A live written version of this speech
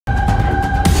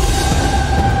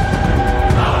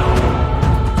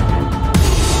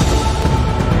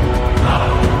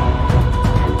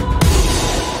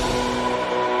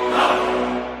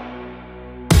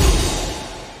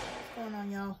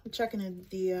checking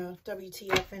the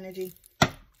WTF energy.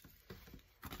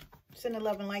 Sending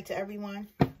love and light to everyone.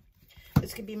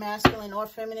 This could be masculine or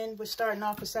feminine. We're starting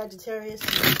off with Sagittarius.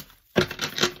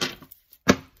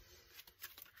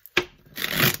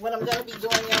 What I'm going to be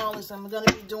doing, y'all, is I'm going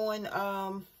to be doing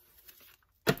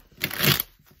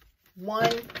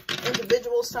one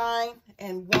individual sign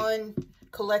and one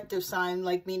collective sign,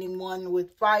 like meaning one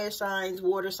with fire signs,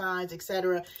 water signs,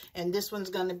 etc. And this one's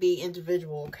going to be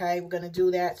individual, okay? We're going to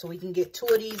do that so we can get 2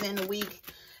 of these in a week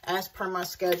as per my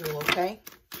schedule, okay?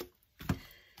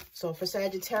 So for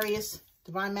Sagittarius,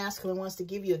 Divine Masculine wants to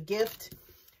give you a gift,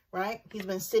 right? He's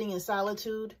been sitting in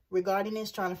solitude regarding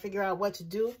this, trying to figure out what to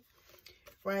do,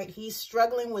 right? He's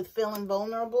struggling with feeling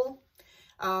vulnerable,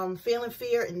 feeling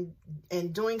fear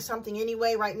and doing something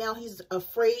anyway. Right now, he's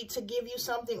afraid to give you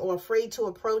something or afraid to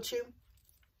approach you.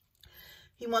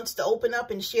 He wants to open up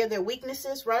and share their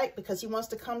weaknesses, right? Because he wants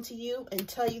to come to you and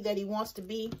tell you that he wants to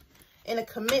be in a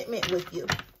commitment with you.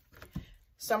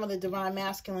 Some of the Divine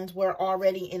Masculines were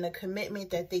already in a commitment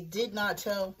that they did not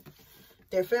tell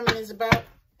their feminines about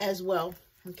as well,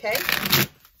 okay?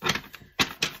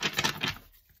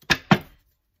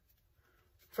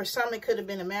 For some, it could have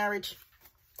been a marriage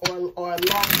or a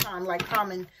long time, like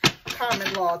common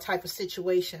law type of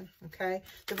situation, okay?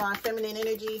 Divine Feminine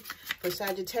energy for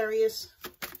Sagittarius.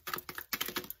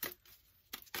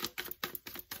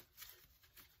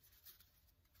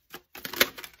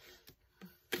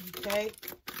 Okay.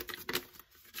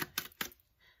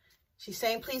 She's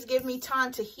saying, please give me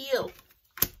time to heal.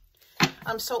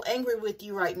 I'm so angry with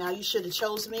you right now. You should have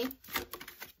chose me.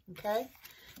 Okay.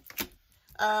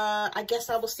 I guess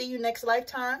I will see you next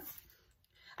lifetime.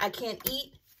 I can't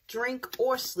eat, drink,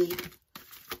 or sleep.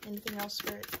 Anything else,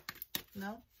 Spirit?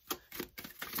 No?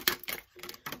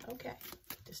 Okay.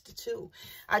 Just the 2.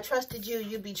 I trusted you.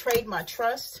 You betrayed my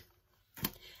trust.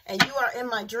 And you are in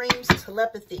my dreams.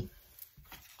 Telepathy.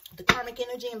 The karmic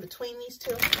energy in between these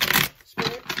 2.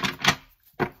 Spirit.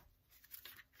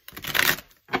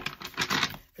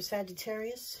 For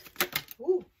Sagittarius.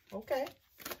 Ooh, okay.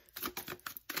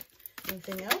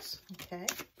 Anything else? Okay.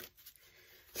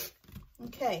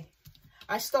 Okay.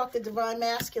 I stalked the Divine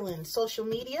Masculine social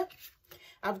media.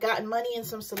 I've gotten money in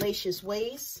some salacious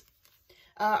ways.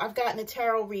 I've gotten a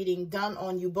tarot reading done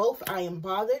on you both. I am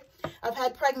bothered. I've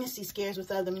had pregnancy scares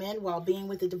with other men while being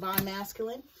with the Divine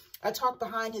Masculine. I talked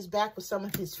behind his back with some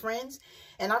of his friends.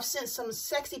 And I've sent some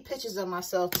sexy pictures of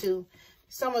myself to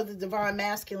some of the Divine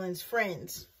Masculine's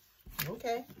friends.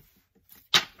 Okay.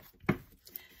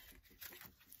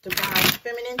 Divine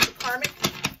Feminine to Karmic.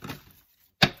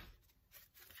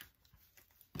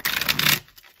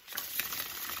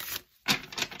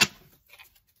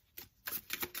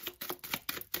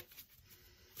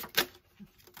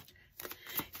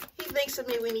 He thinks of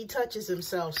me when he touches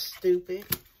himself, stupid.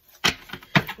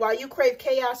 While you crave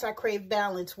chaos, I crave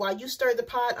balance. While you stir the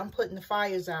pot, I'm putting the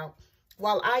fires out.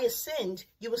 While I ascend,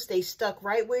 you will stay stuck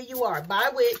right where you are. By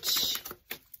which,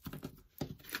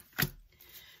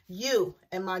 you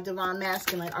and my Divine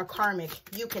Masculine are karmic.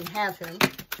 You can have him.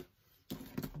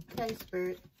 Okay,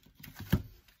 Spirit.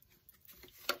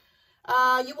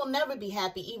 You will never be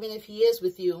happy, even if he is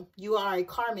with you. You are a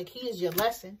karmic. He is your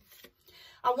lesson.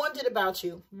 I wondered about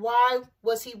you. Why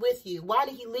was he with you? Why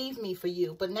did he leave me for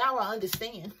you? But now I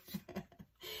understand.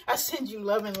 I send you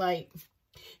love and light.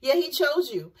 Yeah, he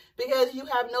chose you because you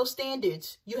have no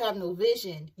standards. You have no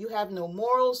vision. You have no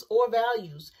morals or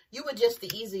values. You were just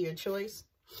the easier choice.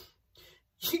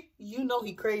 You know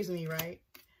he craves me, right?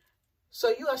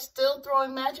 So you are still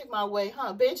throwing magic my way,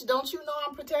 huh? Bitch, don't you know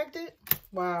I'm protected?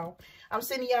 Wow. I'm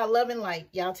sending y'all love and light.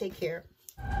 Y'all take care.